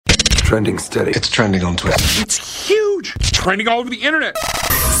Trending steady. It's trending on Twitter. It's huge. It's trending all over the internet.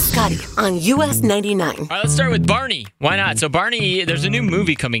 Scotty on US 99. All right, let's start with Barney. Why not? So Barney, there's a new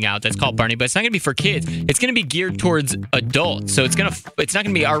movie coming out that's called Barney, but it's not going to be for kids. It's going to be geared towards adults. So it's not going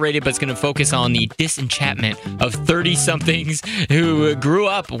to be R-rated, but it's going to focus on the disenchantment of 30-somethings who grew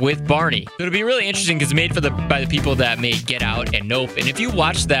up with Barney. So it'll be really interesting because it's made by the people that made Get Out and Nope. And if you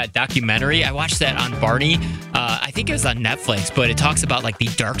watch that documentary, I watched that on Barney. I think it was on Netflix, but it talks about like the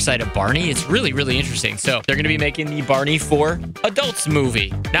dark side of Barney. It's really, really interesting. So they're going to be making the Barney for Adults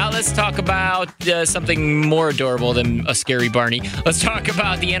movie. Now let's talk about something more adorable than a scary Barney. Let's talk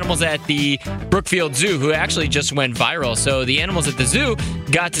about the animals at the Brookfield Zoo, who actually just went viral. So the animals at the zoo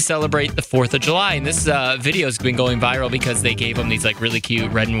got to celebrate the 4th of July. And this video has been going viral because they gave them these like really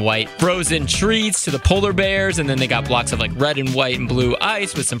cute red and white frozen treats to the polar bears. And then they got blocks of like red and white and blue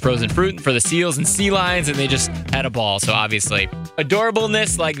ice with some frozen fruit for the seals and sea lions. And they just had a ball. So obviously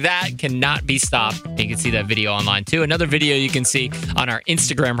adorableness like that cannot be stopped. You can see that video online too. Another video you can see on our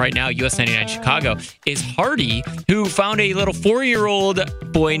Instagram right now, US 99 Chicago, is Hardy, who found a little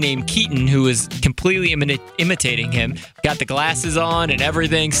 4-year-old boy named Keaton who was completely imitating him. Got the glasses on and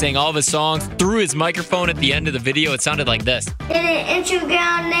everything, sang all of his songs, threw his microphone at the end of the video. It sounded like this. In an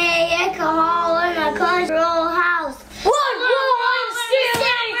Instagram, alcohol in a cultural house.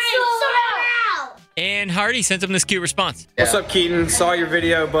 And Hardy sent him this cute response. What's up, Keaton? Saw your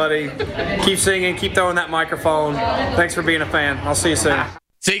video, buddy. Keep singing, keep throwing that microphone. Thanks for being a fan. I'll see you soon.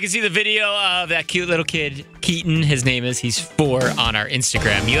 So you can see the video of that cute little kid, Keaton, his name is, he's 4, on our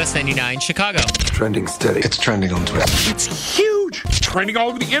Instagram, US 99 Chicago. Trending steady. It's trending on Twitter. It's huge. It's trending all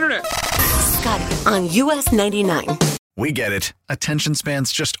over the internet. Scotty on US 99. We get it. Attention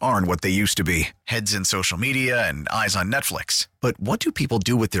spans just aren't what they used to be. Heads in social media and eyes on Netflix. But what do people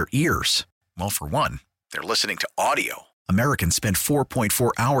do with their ears? Well, for one, they're listening to audio. Americans spend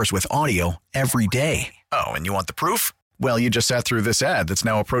 4.4 hours with audio every day. Oh, and you want the proof? Well, you just sat through this ad that's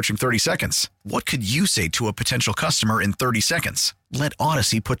now approaching 30 seconds. What could you say to a potential customer in 30 seconds? Let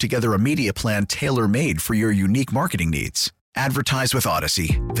Odyssey put together a media plan tailor-made for your unique marketing needs. Advertise with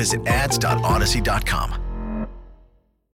Odyssey. Visit ads.odyssey.com.